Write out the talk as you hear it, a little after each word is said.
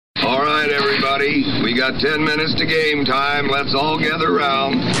everybody. We got 10 minutes to game time. Let's all gather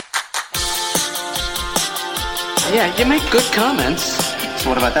round. Yeah, you make good comments. So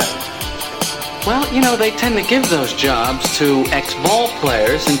what about that? Well, you know, they tend to give those jobs to ex-ball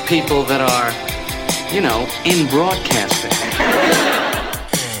players and people that are, you know, in broadcasting.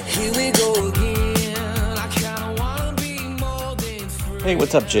 Here we go again. I kinda wanna be more than friends. Hey,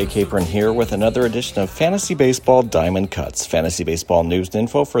 what's up? Jay Capron here with another edition of Fantasy Baseball Diamond Cuts, fantasy baseball news and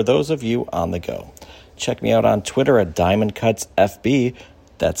info for those of you on the go. Check me out on Twitter at Diamond Cuts FB.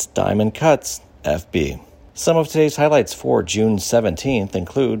 That's Diamond Cuts FB. Some of today's highlights for June 17th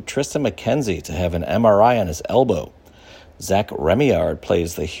include Triston McKenzie to have an MRI on his elbow. Zach Remillard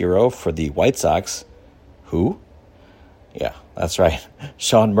plays the hero for the White Sox. Who? Yeah, that's right.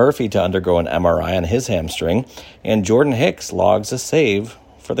 Sean Murphy to undergo an MRI on his hamstring. And Jordan Hicks logs a save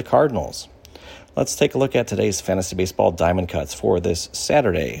for the Cardinals. Let's take a look at today's Fantasy Baseball Diamond Cuts for this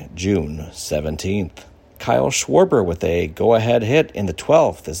Saturday, June 17th. Kyle Schwarber with a go-ahead hit in the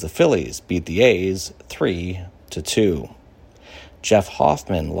 12th as the Phillies beat the A's 3-2. Jeff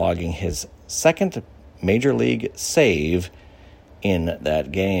Hoffman logging his second Major League save in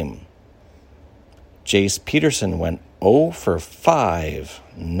that game. Jace Peterson went 0 for 5.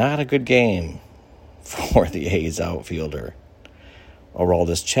 Not a good game for the A's outfielder.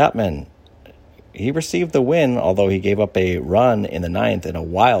 Aroldis Chapman, he received the win, although he gave up a run in the 9th in a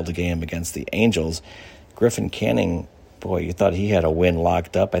wild game against the Angels. Griffin Canning, boy, you thought he had a win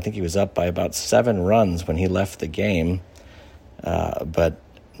locked up. I think he was up by about 7 runs when he left the game. But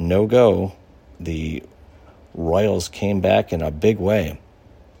no go. The Royals came back in a big way.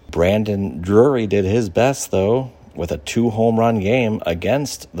 Brandon Drury did his best, though, with a 2-home run game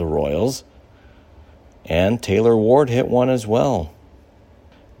against the Royals. And Taylor Ward hit one as well.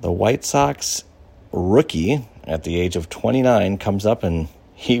 The White Sox rookie at the age of 29 comes up and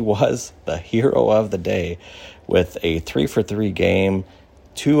he was the hero of the day with a 3-for-3 game,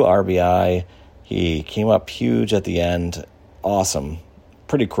 2 RBI. He came up huge at the end. Awesome.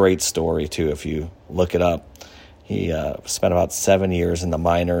 Pretty great story, too, if you look it up. He spent about 7 years in the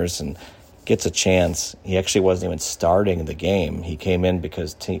minors and gets a chance. He actually wasn't even starting the game. He came in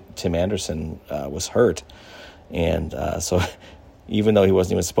because Tim Anderson was hurt. And so even though he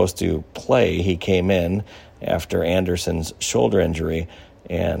wasn't even supposed to play, he came in after Anderson's shoulder injury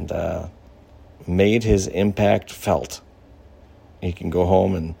and made his impact felt. He can go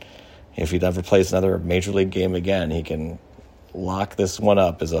home, and if he never plays another Major League game again, he can lock this one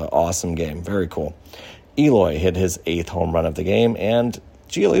up as an awesome game. Very cool. Eloy hit his 8th home run of the game, and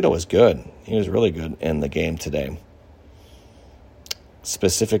Giolito was good. He was really good in the game today.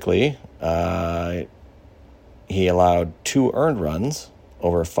 Specifically, he allowed 2 earned runs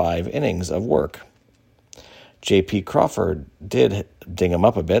over 5 innings of work. J.P. Crawford did ding him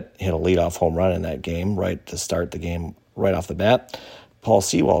up a bit, hit a leadoff home run in that game right to start the game right off the bat. Paul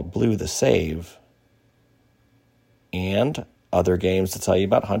Sewald blew the save. And other games to tell you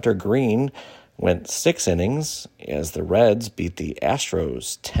about, Hunter Green went 6 innings as the Reds beat the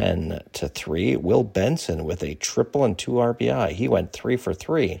Astros 10-3. Will Benson with a triple and 2 RBI. He went 3 for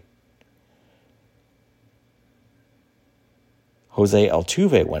 3. Jose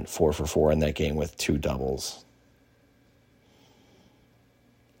Altuve went 4 for 4 in that game with 2 doubles.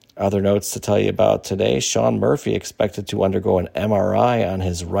 Other notes to tell you about today, Sean Murphy expected to undergo an MRI on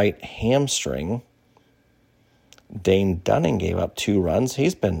his right hamstring. Dane Dunning gave up 2 runs.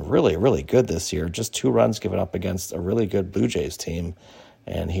 He's been really, really good this year. Just 2 runs given up against a really good Blue Jays team.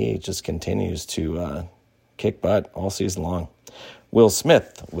 And he just continues to kick butt all season long. Will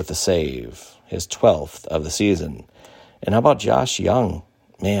Smith with the save, his 12th of the season. And how about Josh Young?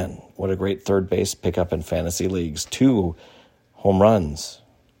 Man, what a great third base pickup in fantasy leagues. 2 home runs.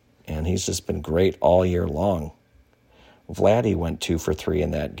 And he's just been great all year long. Vladdy went 2 for 3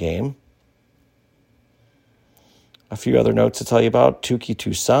 in that game. A few other notes to tell you about. Touki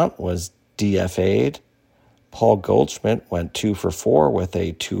Toussaint was DFA'd. Paul Goldschmidt went 2 for 4 with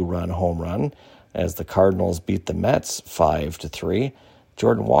a 2-run home run as the Cardinals beat the Mets 5-3.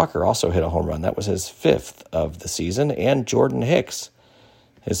 Jordan Walker also hit a home run. That was his 5th of the season. And Jordan Hicks,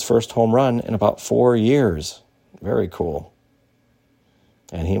 his first home run in about 4 years. Very cool.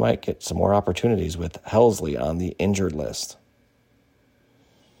 And he might get some more opportunities with Helsley on the injured list.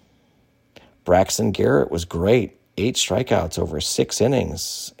 Braxton Garrett was great. 8 strikeouts over 6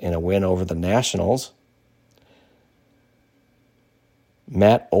 innings in a win over the Nationals.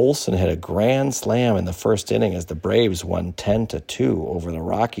 Matt Olson hit a grand slam in the first inning as the Braves won 10-2 over the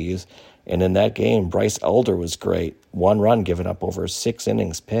Rockies. And in that game, Bryce Elder was great. 1 run given up over 6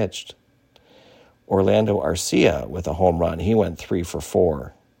 innings pitched. Orlando Arcia with a home run. He went 3 for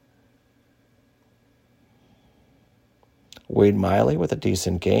 4. Wade Miley with a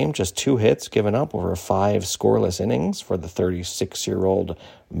decent game, just 2 hits given up over 5 scoreless innings for the 36-year-old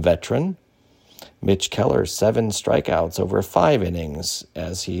veteran. Mitch Keller, 7 strikeouts over 5 innings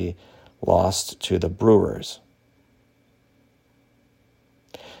as he lost to the Brewers.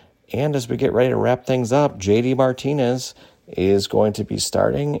 And as we get ready to wrap things up, J.D. Martinez is going to be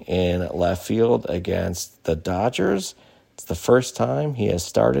starting in left field against the Dodgers. It's the first time he has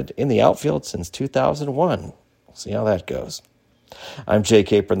started in the outfield since 2001. We'll see how that goes. I'm Jay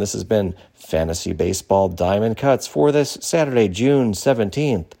Caper, and this has been Fantasy Baseball Diamond Cuts for this Saturday, June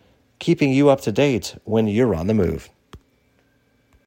 17th, keeping you up to date when you're on the move.